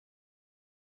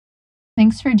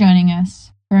Thanks for joining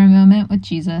us for a moment with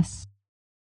Jesus,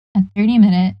 a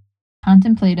 30-minute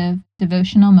contemplative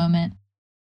devotional moment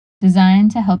designed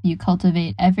to help you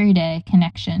cultivate everyday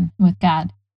connection with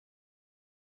God.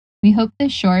 We hope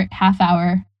this short half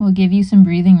hour will give you some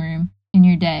breathing room in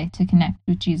your day to connect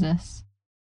with Jesus.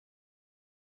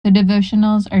 The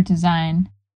devotionals are designed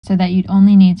so that you'd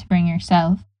only need to bring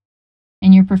yourself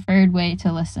and your preferred way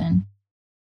to listen.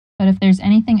 But if there's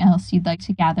anything else you'd like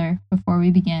to gather before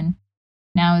we begin,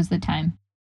 now is the time.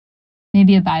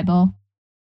 Maybe a Bible,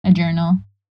 a journal,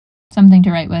 something to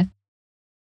write with,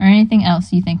 or anything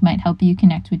else you think might help you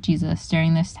connect with Jesus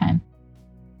during this time.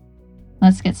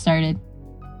 Let's get started.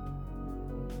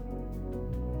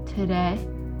 Today,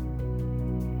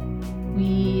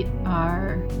 we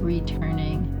are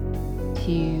returning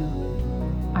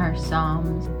to our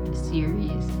Psalms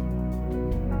series,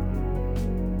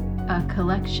 a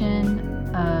collection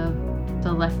of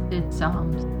selected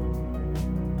Psalms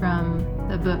from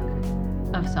the book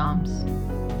of Psalms.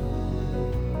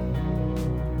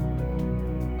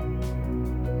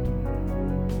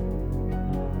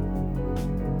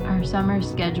 Our summer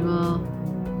schedule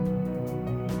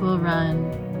will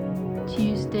run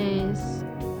Tuesdays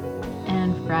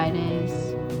and Fridays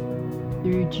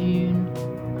through June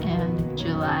and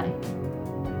July.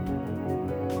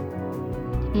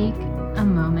 Take a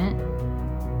moment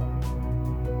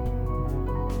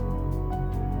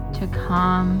to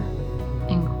calm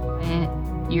and quiet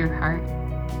your heart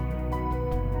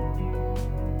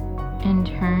and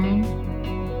turn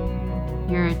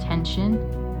your attention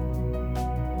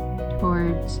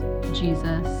towards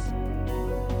Jesus.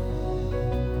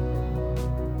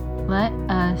 Let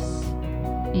us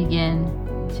begin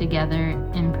together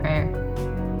in prayer.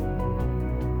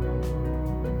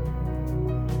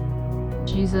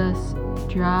 Jesus,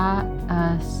 draw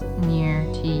us near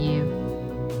to you.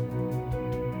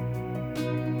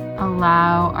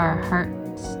 Allow our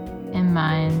hearts and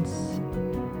minds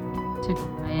to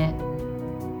quiet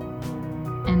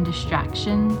and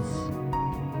distractions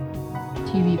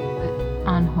to be put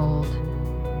on hold.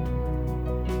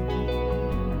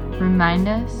 Remind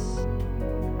us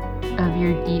of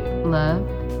your deep love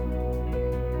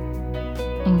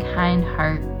and kind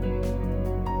heart.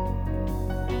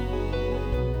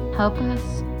 Help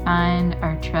us find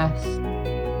our trust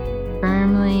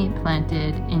firmly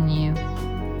planted in you.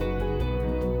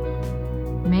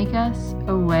 Make us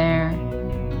aware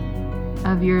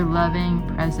of your loving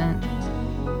presence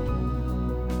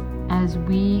as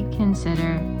we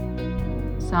consider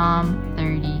Psalm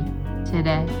 30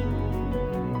 today.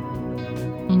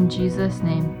 In Jesus'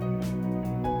 name,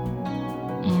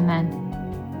 amen.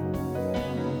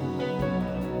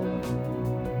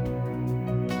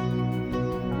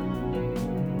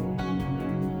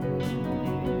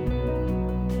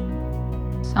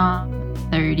 Psalm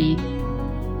 30.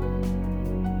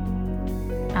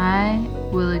 I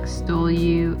will extol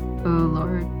you, O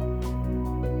Lord,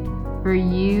 for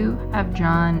you have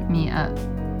drawn me up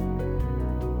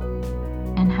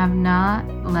and have not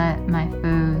let my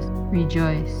foes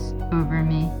rejoice over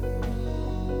me.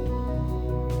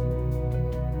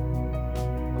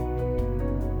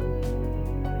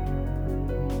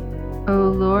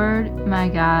 O Lord my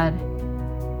God,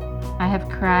 I have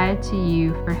cried to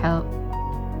you for help,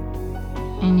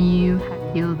 and you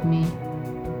have healed me.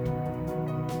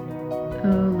 O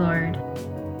Lord,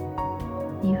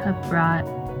 you have brought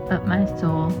up my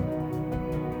soul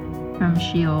from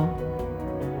Sheol.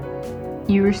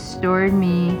 You restored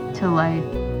me to life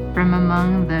from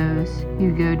among those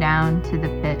who go down to the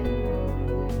pit.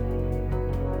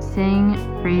 Sing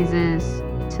praises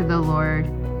to the Lord,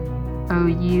 O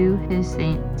you his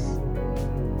saints,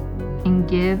 and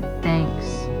give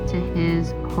thanks to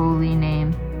his holy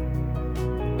name.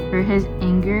 For his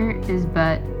anger is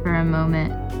but for a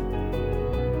moment,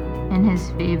 and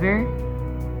his favor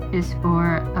is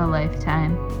for a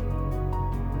lifetime.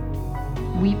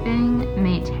 Weeping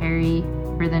may tarry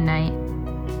for the night,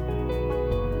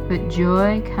 but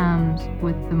joy comes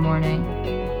with the morning.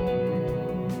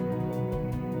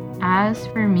 As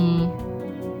for me,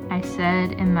 I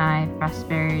said in my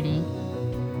prosperity,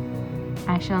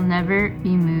 I shall never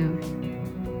be moved.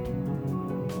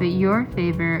 But your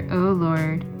favor, O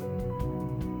Lord,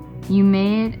 you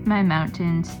made my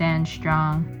mountain stand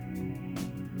strong.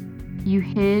 You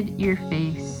hid your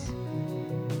face.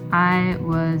 I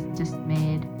was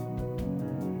dismayed.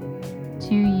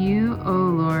 To you, O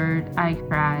Lord, I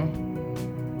cry,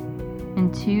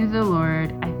 and to the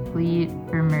Lord I plead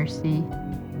for mercy.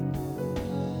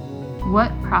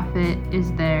 What profit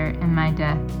is there in my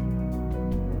death?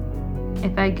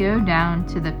 If I go down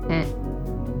to the pit,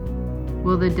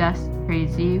 will the dust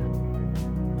praise you?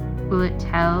 Will it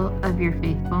tell of your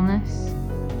faithfulness?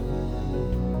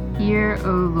 Hear,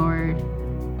 O Lord,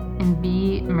 and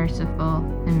be merciful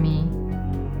to me.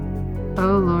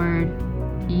 O Lord,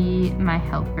 be my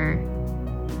helper.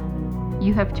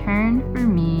 You have turned for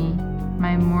me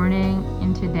my mourning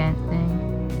into dancing.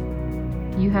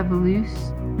 You have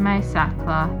loosed my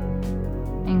sackcloth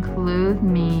and clothed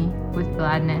me with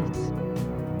gladness,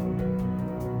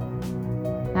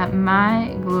 that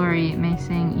my glory may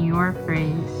sing your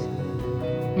praise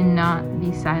and not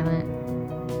be silent.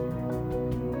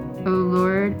 O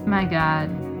Lord my God,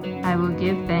 I will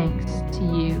give thanks to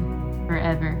you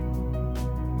forever.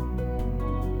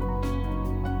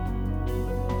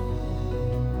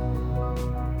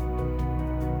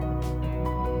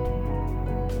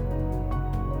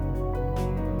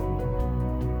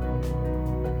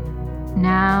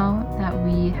 Now that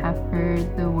we have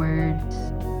heard the words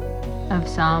of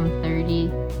Psalm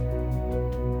 30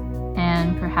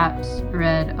 and perhaps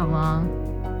read along,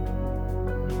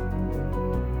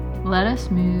 let us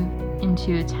move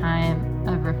into a time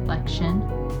of reflection.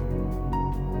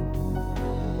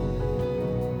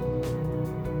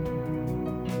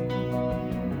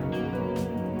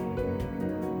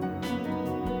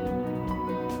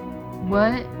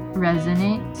 What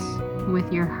resonates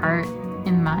with your heart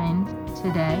and mind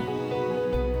today?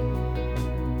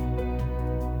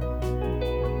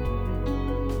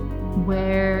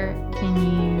 Where can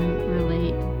you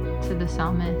relate to the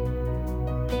psalmist?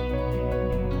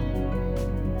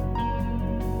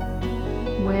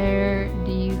 Where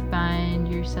do you find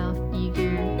yourself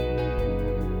eager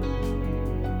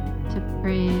to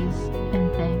praise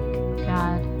and thank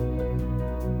God?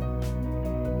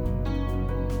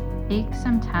 Take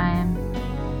some time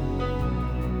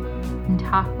and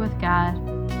talk with God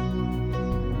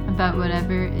about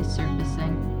whatever is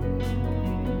surfacing.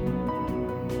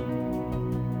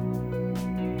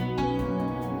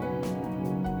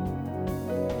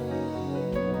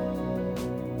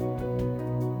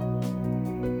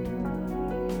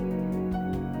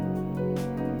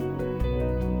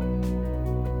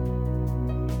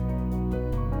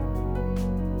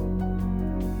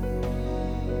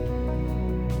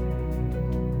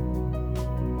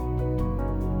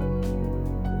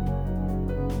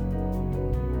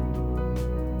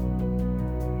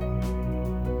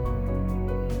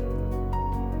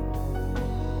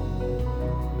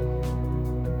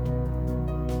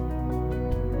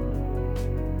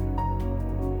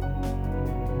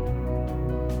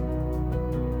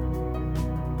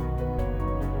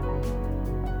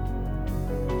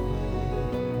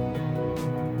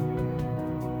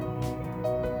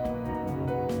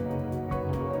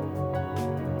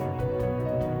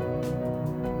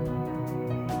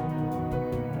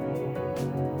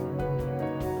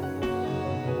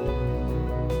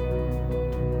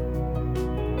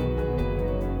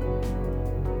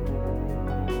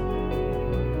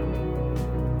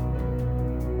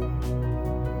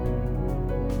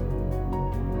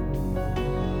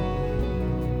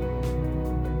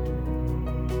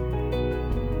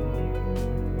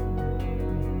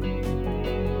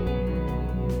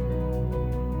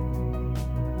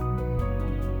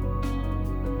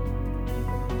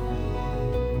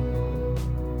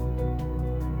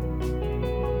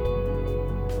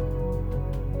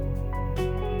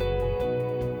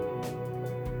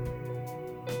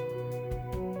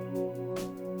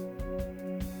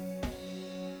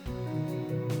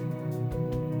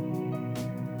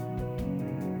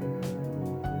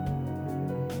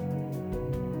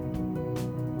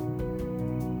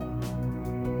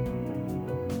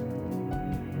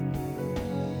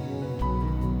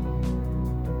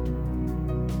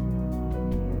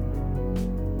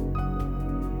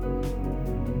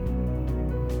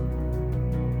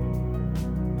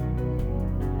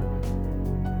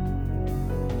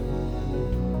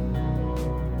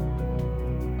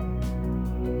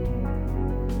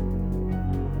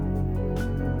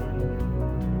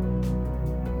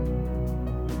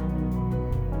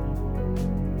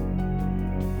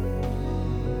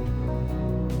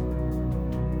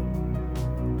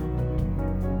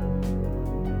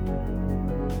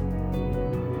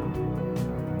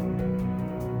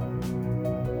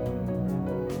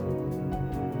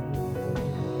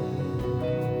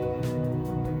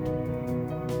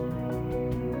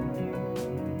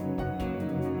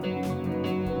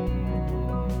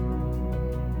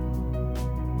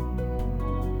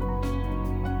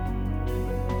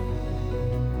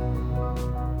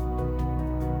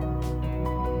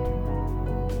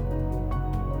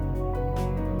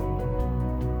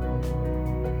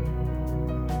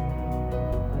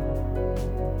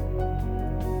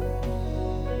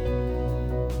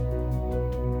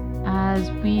 As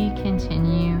we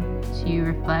continue to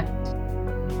reflect,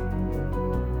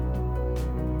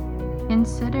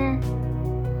 consider,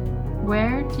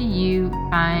 where do you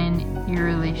find your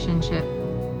relationship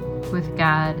with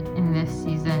God in this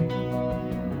season?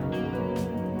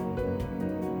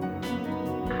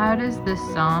 How does this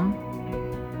psalm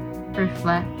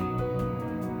reflect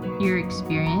your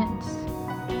experience?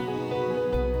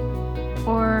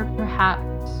 Or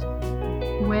perhaps,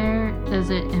 where does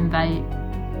it invite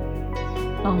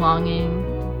a longing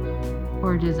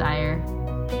or desire?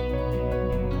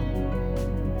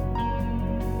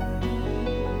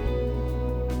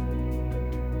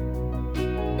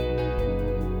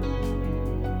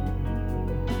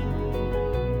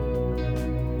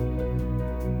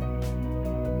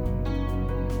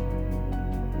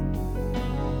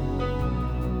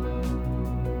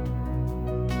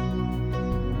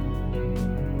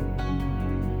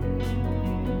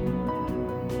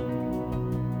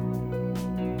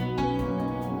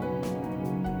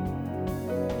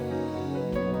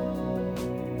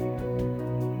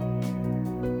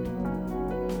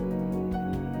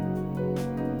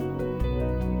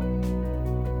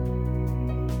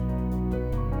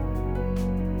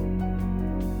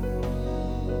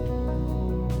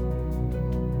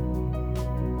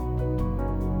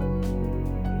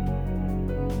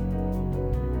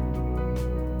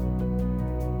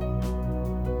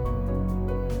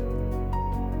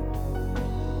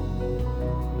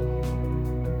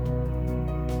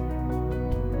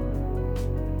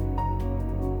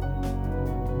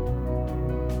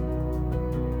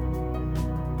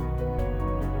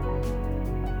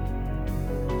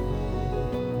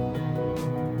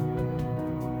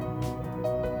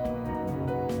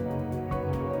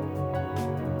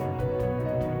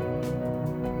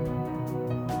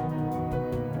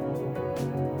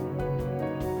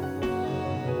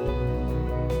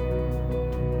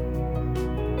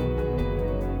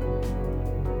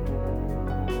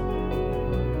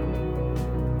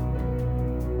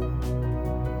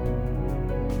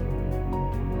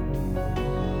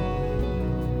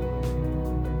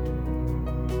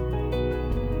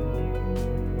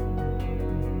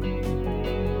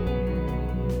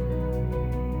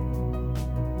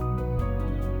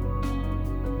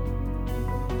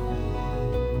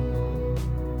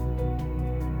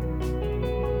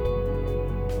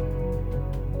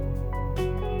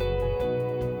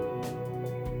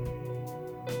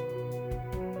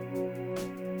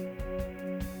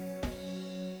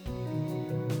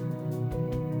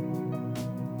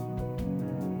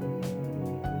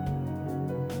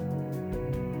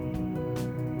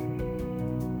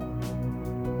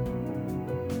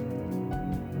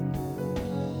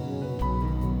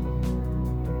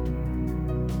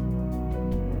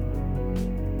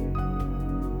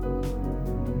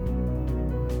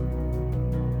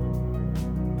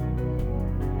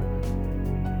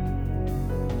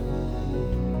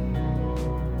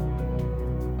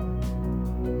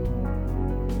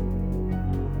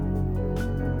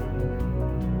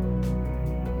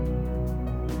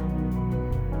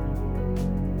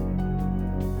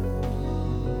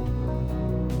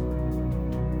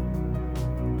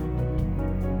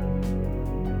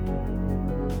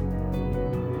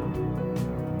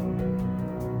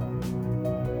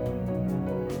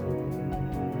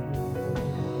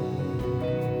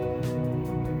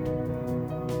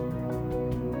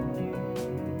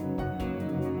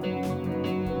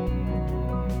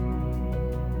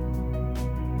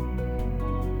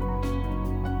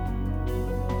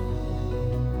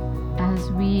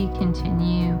 As we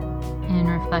continue in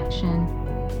reflection,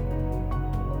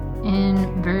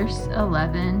 in verse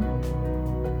 11,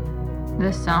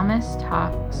 the psalmist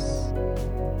talks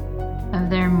of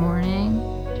their mourning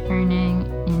turning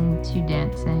into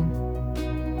dancing.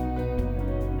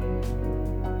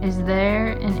 Is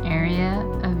there an area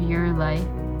of your life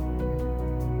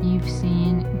you've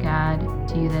seen God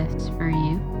do this for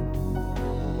you?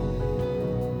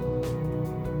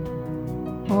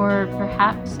 Or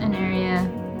perhaps an area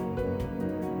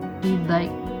you'd like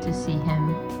to see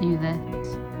Him do this.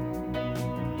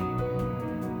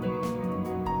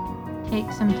 Take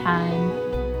some time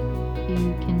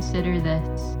to consider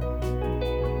this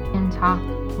and talk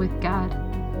with God.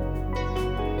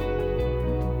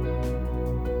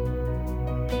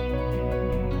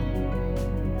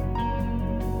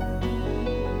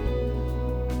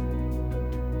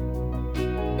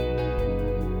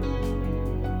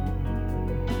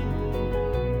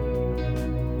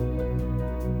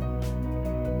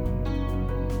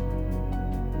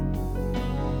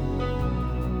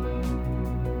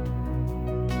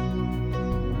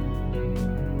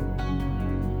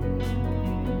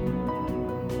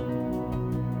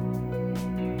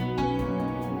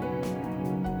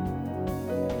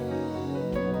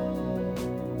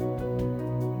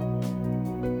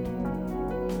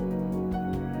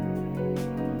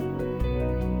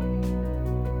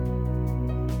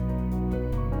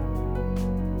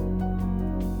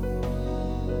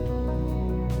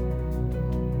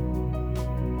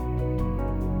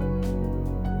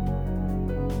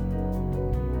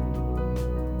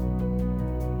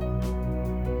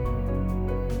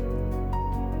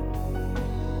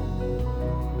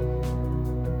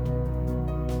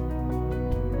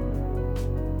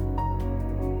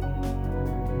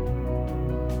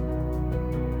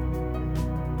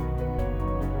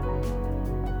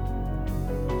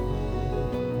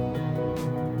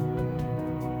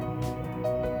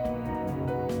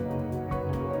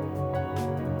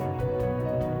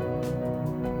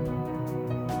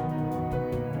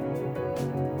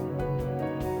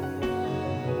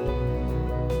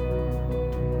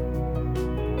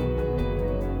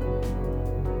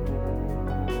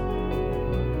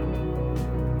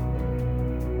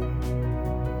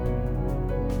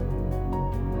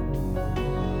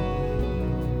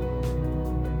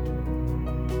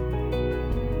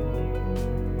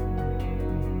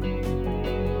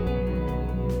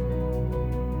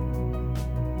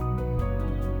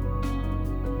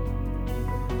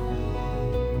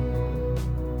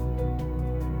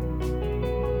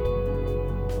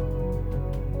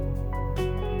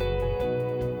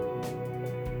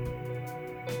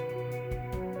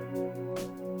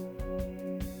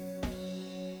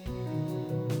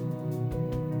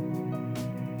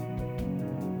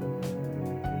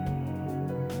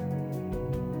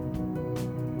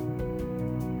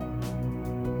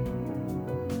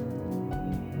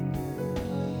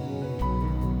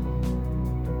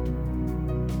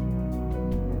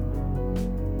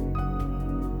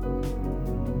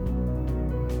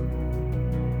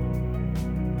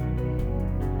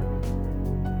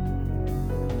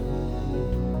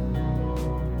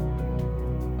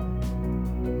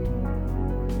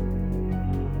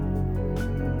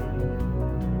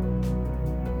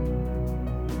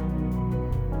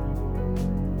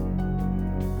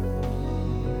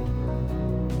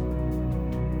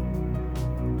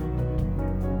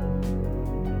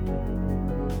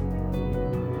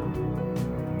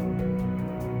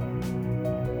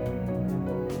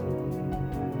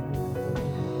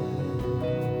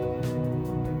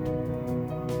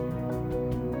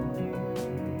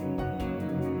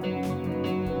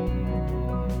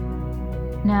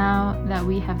 Now that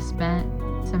we have spent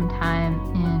some time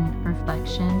in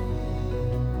reflection,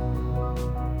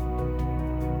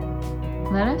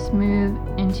 let us move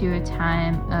into a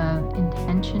time of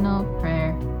intentional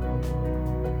prayer.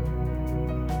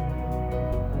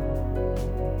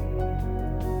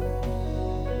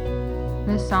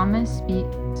 The psalmist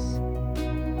speaks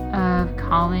of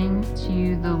calling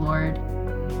to the Lord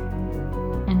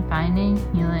and finding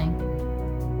healing.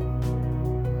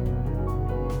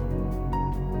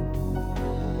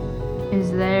 Is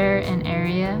there an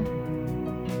area,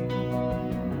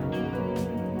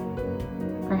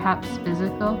 perhaps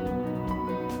physical,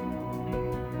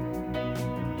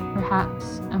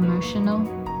 perhaps emotional,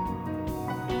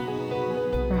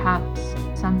 perhaps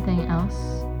something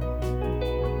else,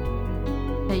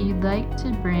 that you'd like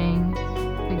to bring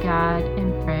to God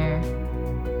in prayer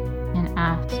and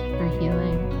ask for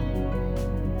healing?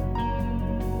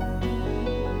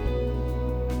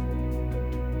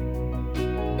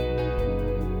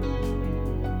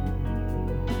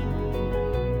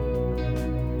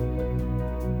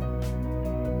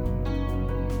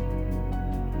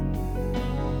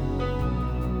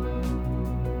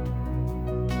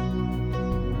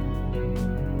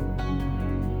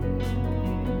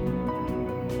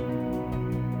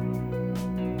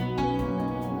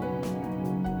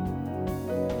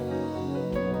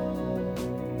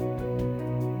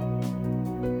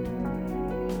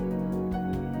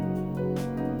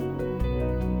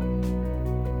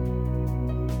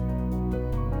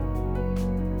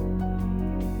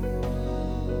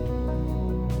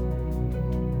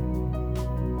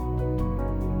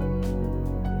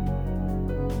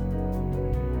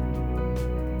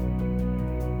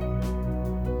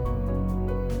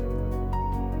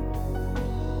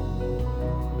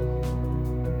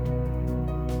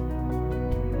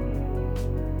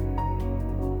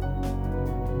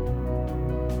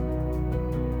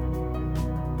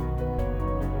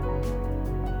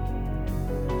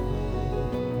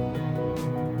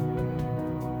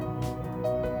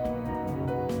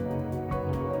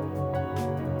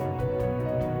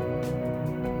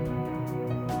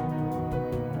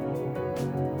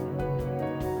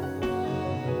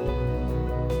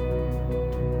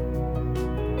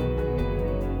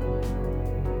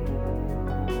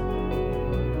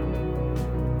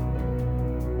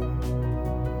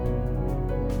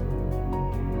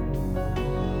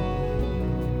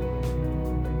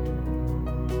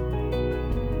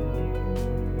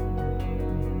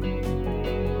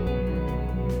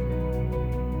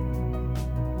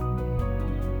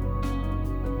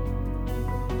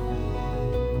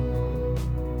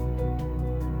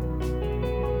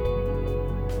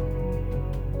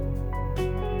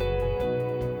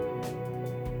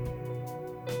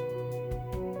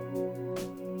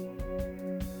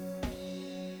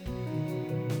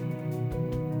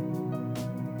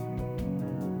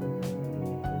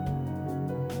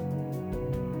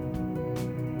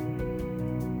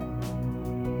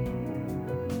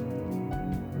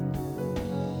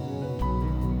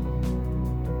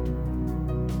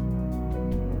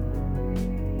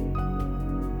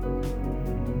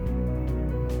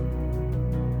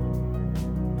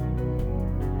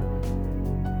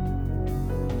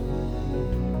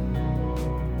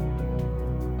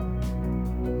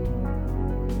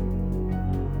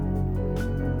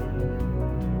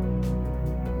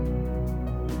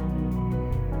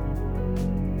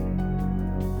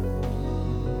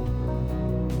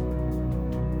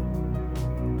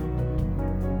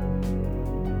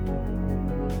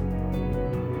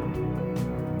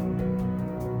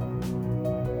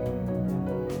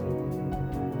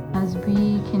 As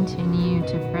we continue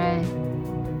to pray,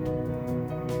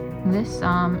 this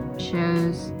psalm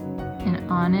shows an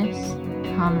honest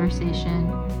conversation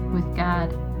with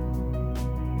God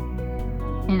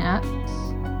in ups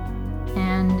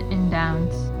and in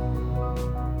downs.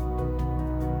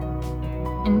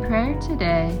 In prayer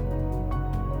today,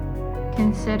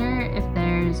 consider if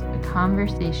there's a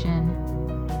conversation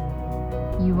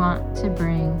you want to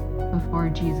bring before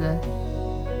Jesus.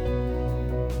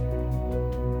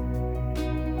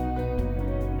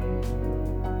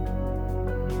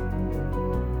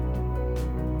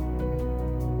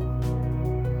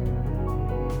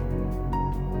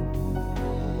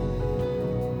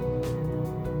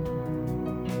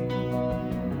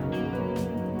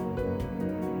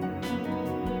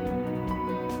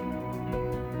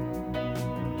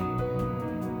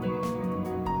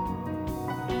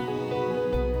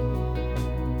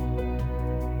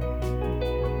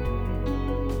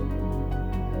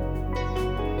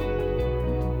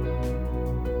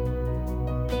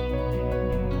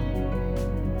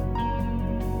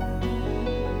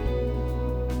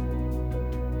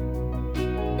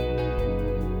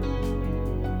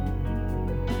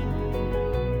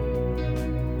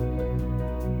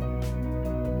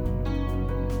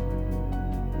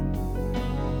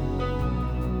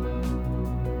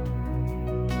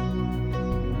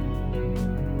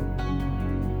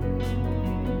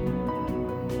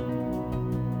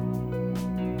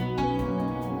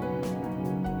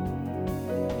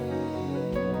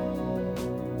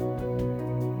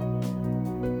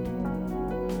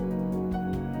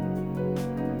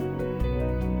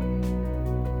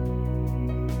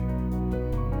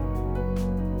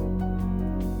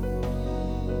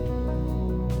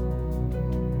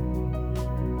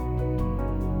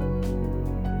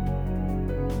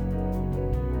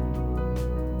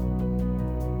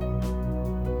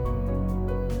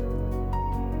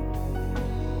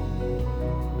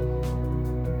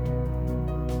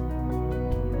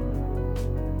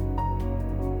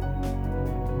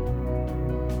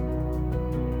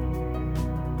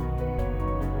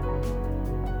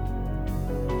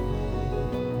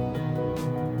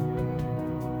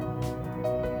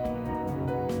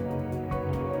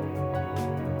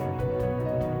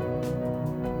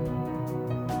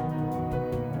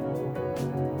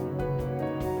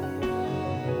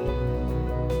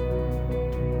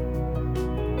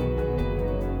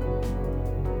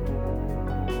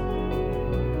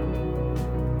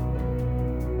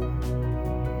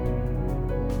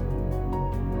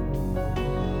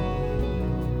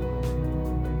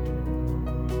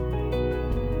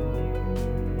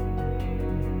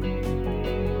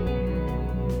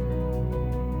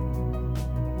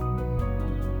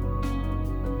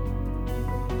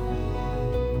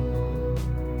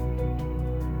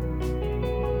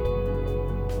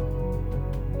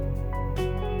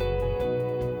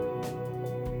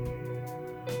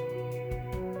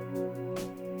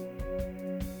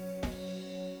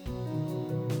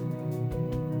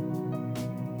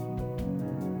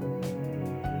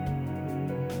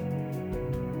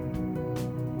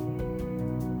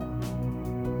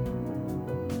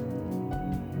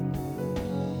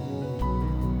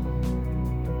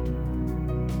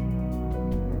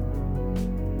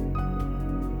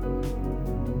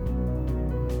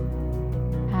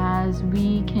 As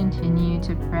we continue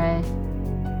to pray,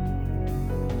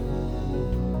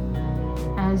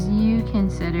 as you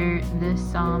consider this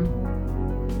psalm,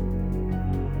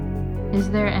 is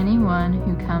there anyone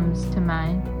who comes to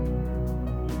mind?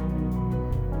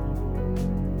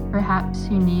 Perhaps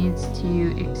who needs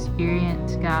to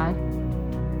experience God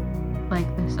like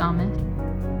the psalmist?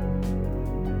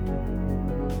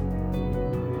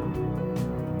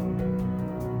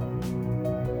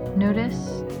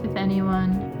 Notice if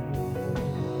anyone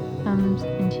comes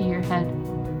into your head,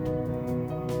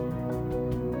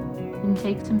 and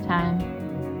take some time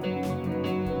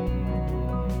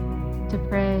to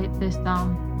pray this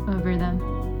psalm over them.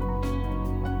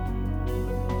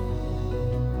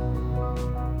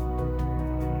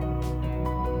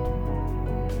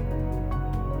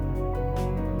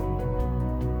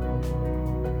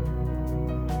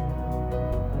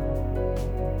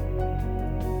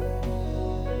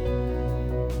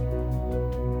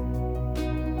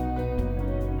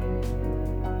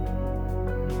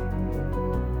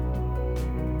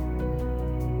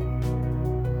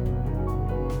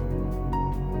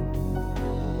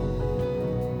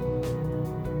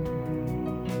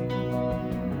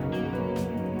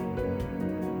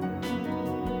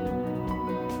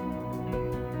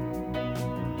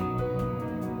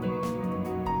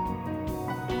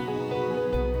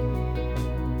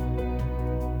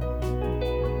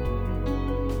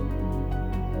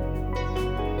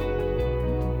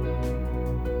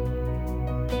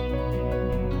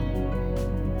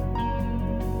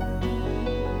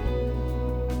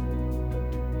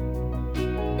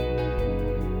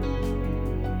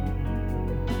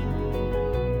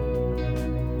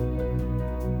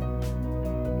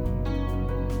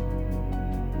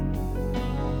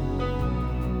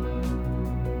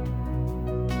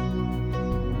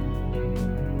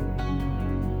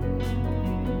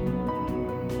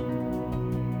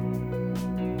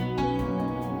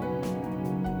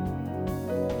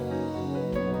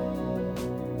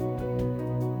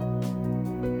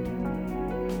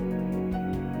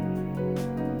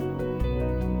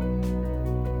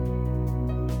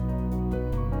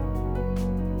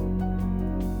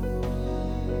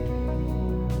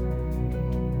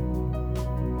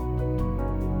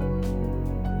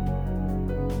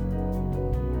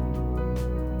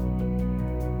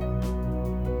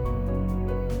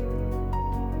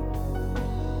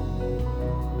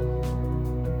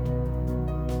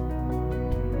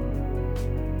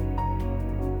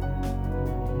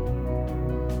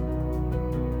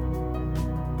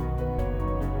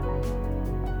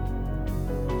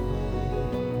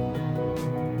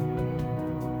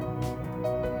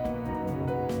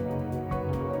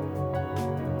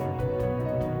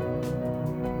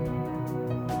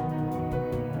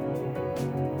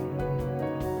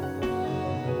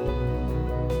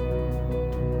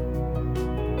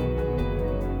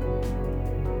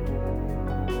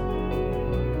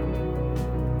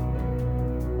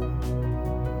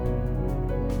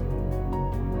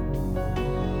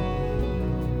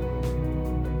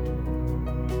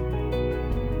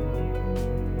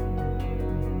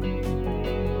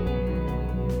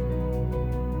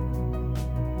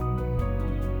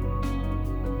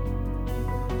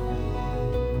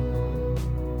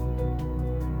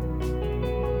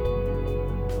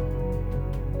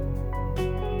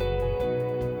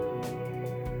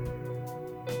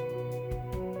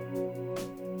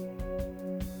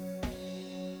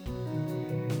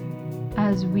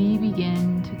 As we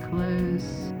begin to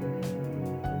close,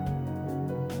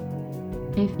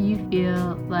 if you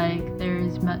feel like there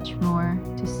is much more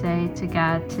to say to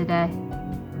God today,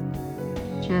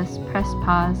 just press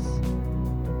pause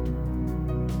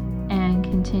and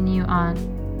continue on.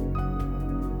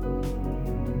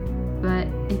 But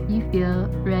if you feel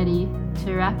ready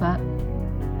to wrap up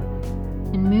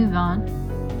and move on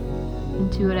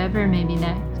into whatever may be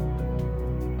next,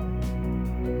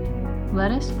 let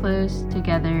us close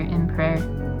together in prayer.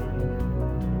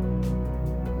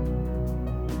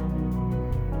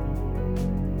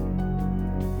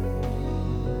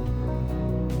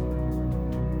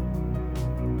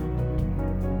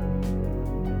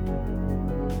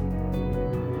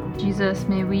 Jesus,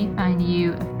 may we find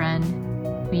you a friend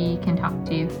we can talk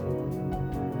to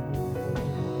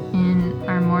in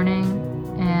our mourning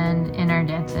and in our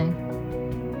dancing.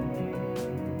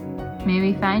 May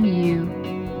we find you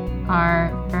our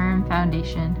firm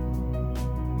foundation.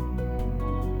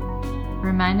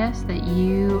 Remind us that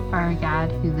you are a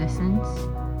God who listens,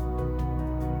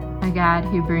 a God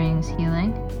who brings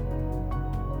healing.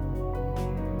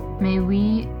 May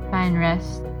we find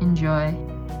rest and joy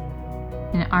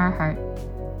in our heart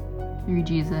through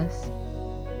Jesus.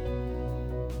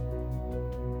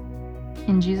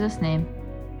 In Jesus' name,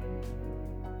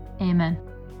 amen.